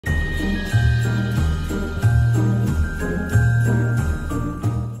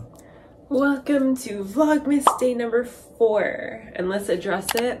Welcome to Vlogmas day number 4, and let's address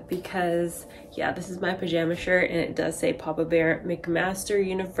it because yeah, this is my pajama shirt and it does say Papa Bear McMaster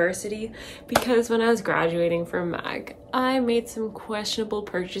University because when I was graduating from MAG, I made some questionable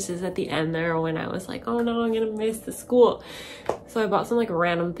purchases at the end there when I was like, oh no, I'm gonna miss the school. So I bought some like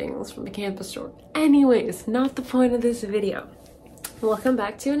random things from the campus store. Anyways, not the point of this video. Welcome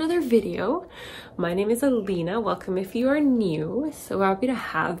back to another video. My name is Alina. Welcome if you are new. So happy to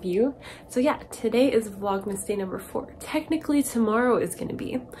have you. So yeah, today is Vlogmas day number 4. Technically tomorrow is going to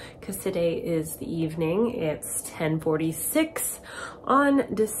be, because today is the evening. It's 10:46 on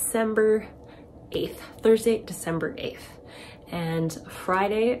December 8th, Thursday, December 8th. And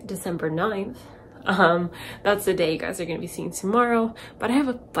Friday, December 9th. That's the day you guys are going to be seeing tomorrow, but I have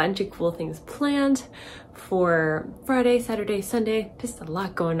a bunch of cool things planned for Friday, Saturday, Sunday. Just a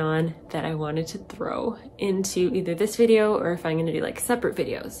lot going on that I wanted to throw into either this video or if I'm going to do like separate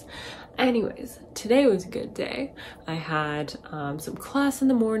videos. Anyways, today was a good day. I had some class in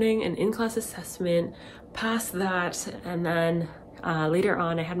the morning, an in-class assessment, passed that, and then later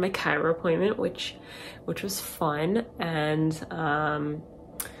on I had my chiro appointment, which was fun, and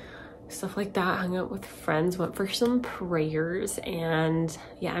stuff like that. Hung out with friends, went for some prayers, and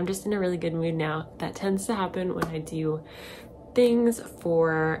yeah, I'm just in a really good mood now. That tends to happen when I do things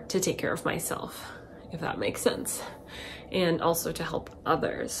to take care of myself, if that makes sense, and also to help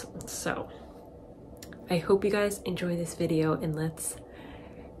others. So I hope you guys enjoy this video, and let's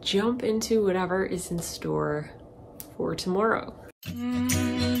jump into whatever is in store for tomorrow.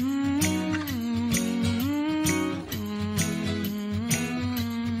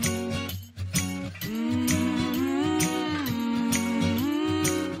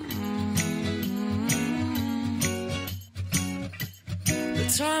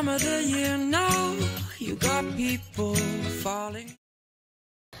 Time of the year now, you got people falling.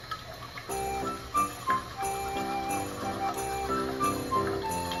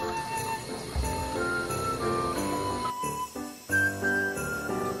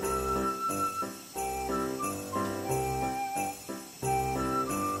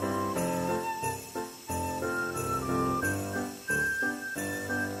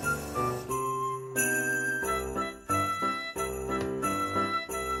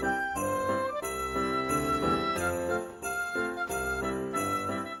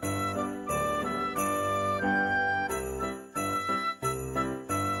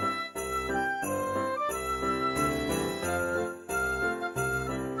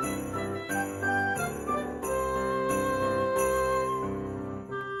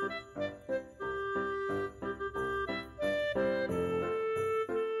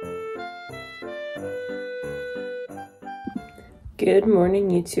 Good morning,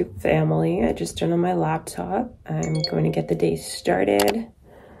 YouTube family. I just turned on my laptop. I'm going to get the day started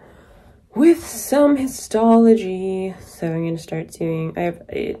with some histology. So I'm going to start doing, I have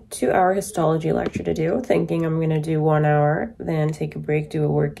a 2-hour histology lecture to do, thinking I'm going to do 1 hour, then take a break, do a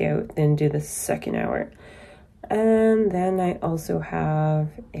workout, then do the 2nd hour. And then I also have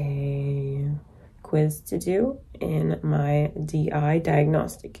a quiz to do in my DI,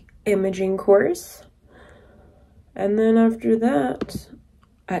 Diagnostic Imaging course. And then after that,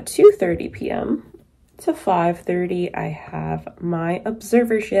 at 2:30 p.m. to 5:30, I have my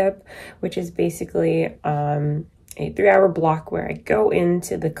Observership, which is basically a 3-hour block where I go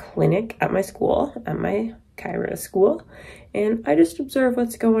into the clinic at my school, at my chiro school, and I just observe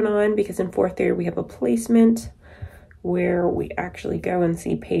what's going on, because in 4th year we have a placement where we actually go and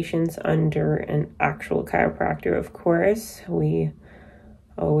see patients under an actual chiropractor, of course. We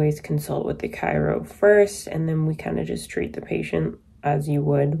always consult with the chiro first, and then we kind of just treat the patient as you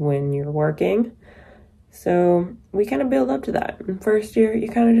would when you're working. So we kind of build up to that. In 1st year, you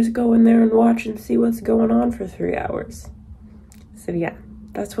kind of just go in there and watch and see what's going on for 3 hours. So yeah,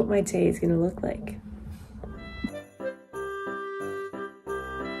 that's what my day is going to look like.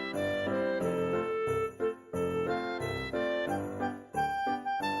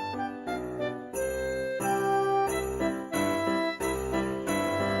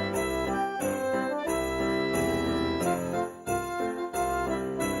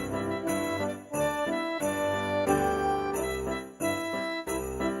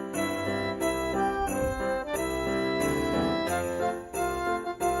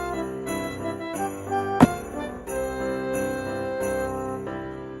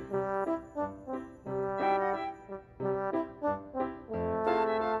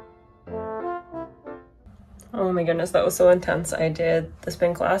 Oh my goodness, that was so intense. I did the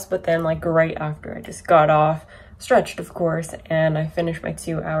spin class, but then like right after I just got off, stretched of course, and I finished my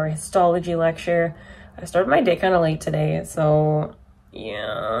 2-hour histology lecture. I started my day kind of late today, so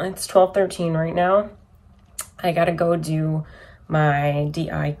yeah, it's 12:13 right now. I gotta go do my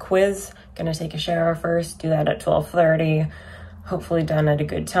DI quiz. Gonna take a shower first, do that at 12:30. Hopefully done at a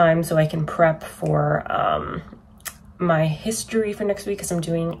good time so I can prep for my history for next week, because I'm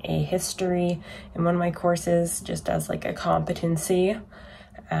doing a history in one of my courses just as like a competency.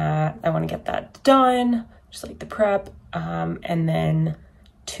 I want to get that done, just like the prep, and then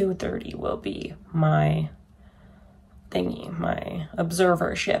 2:30 will be my thingy, my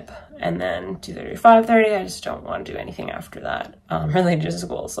observership, and then 2:30 to 5:30 I just don't want to do anything after that related to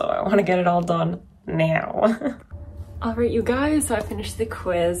school, so I want to get it all done now. All right, you guys, so I finished the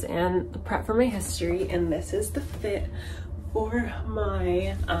quiz and the prep for my history, and this is the fit for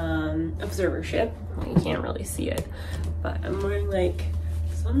my observership. Well, you can't really see it, but I'm wearing like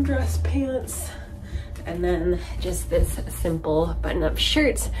some dress pants and then just this simple button-up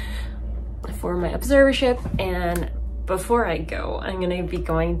shirt for my observership. And before I go, I'm gonna be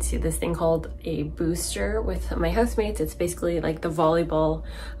going to this thing called a booster with my housemates. It's basically like the volleyball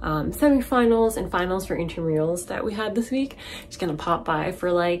semifinals and finals for intramurals that we had this week. Just gonna pop by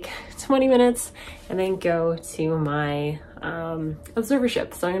for like 20 minutes and then go to my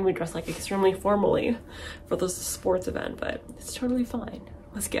observership. So I'm gonna be dressed like extremely formally for this sports event, but it's totally fine.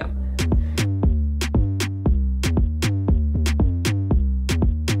 Let's go.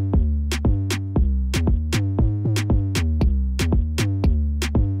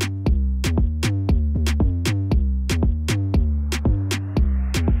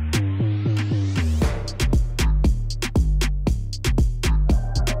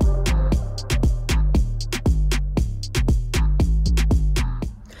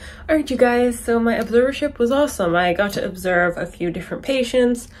 Alright, you guys, so my observership was awesome. I got to observe a few different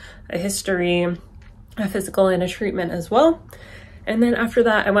patients, a history, a physical, and a treatment as well. And then after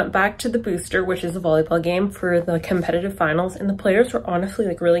that, I went back to the booster, which is a volleyball game, for the competitive finals, and the players were honestly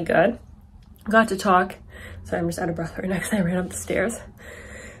like really good. Got to talk. So I'm just out of breath right now because I ran up the stairs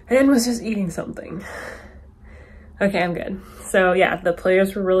and was just eating something. Okay, I'm good. So yeah, the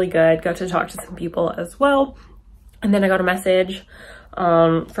players were really good. Got to talk to some people as well. And then I got a message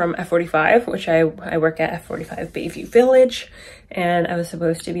from F45, which I work at F45 Bayview Village, and I was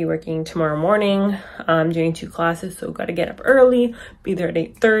supposed to be working tomorrow morning, doing 2 classes, so got to get up early, be there at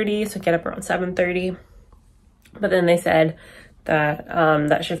 8:30, so get up around 7:30. But then they said that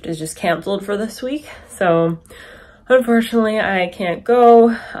that shift is just canceled for this week, so unfortunately I can't go,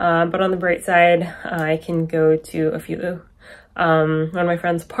 but on the bright side, I can go to a few one of my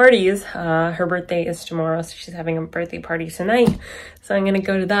friend's parties. Her birthday is tomorrow, so she's having a birthday party tonight, so I'm gonna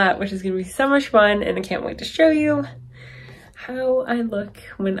go to that, which is gonna be so much fun, and I can't wait to show you how I look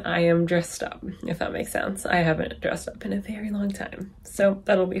when I am dressed up, if that makes sense. I haven't dressed up in a very long time, so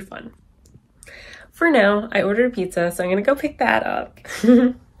that'll be fun. For now, I ordered a pizza, so I'm gonna go pick that up.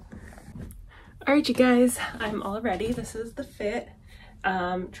 Alright, you guys, I'm all ready. This is the fit.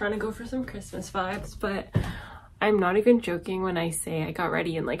 Trying to go for some Christmas vibes, but I'm not even joking when I say I got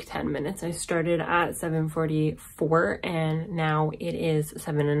ready in like 10 minutes. I started at 7:44 and now it is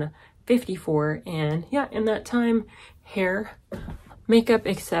 7:54, and yeah, in that time, hair, makeup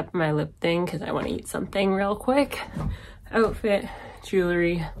except my lip thing because I want to eat something real quick, outfit,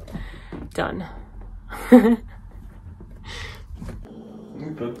 jewelry, done. Okay.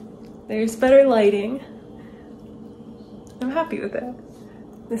 There's better lighting. I'm happy with it.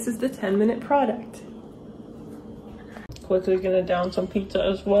 This is the 10-minute product. Quickly gonna down some pizza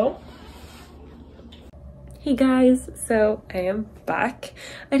as well. Hey guys, so I am back.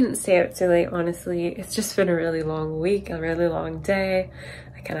 I didn't stay out too late, honestly. It's just been a really long week, a really long day.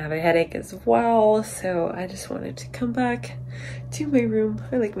 I kind of have a headache as well, so I just wanted to come back to my room.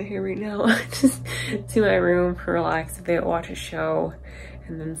 I like my hair right now. Just to my room, relax a bit, watch a show,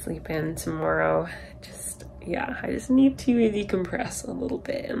 and then sleep in tomorrow. Just, yeah, I just need to decompress a little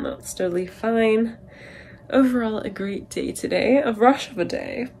bit, and that's totally fine. Overall, a great day today. A rush of a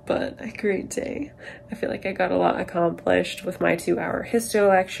day, but a great day. I feel like I got a lot accomplished with my 2-hour histo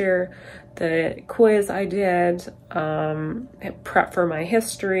lecture, the quiz I did, prep for my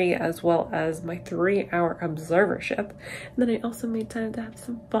history, as well as my 3-hour observership. And then I also made time to have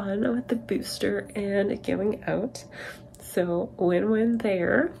some fun with the booster and going out. So win-win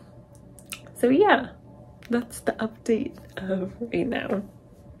there. So yeah, that's the update of right now.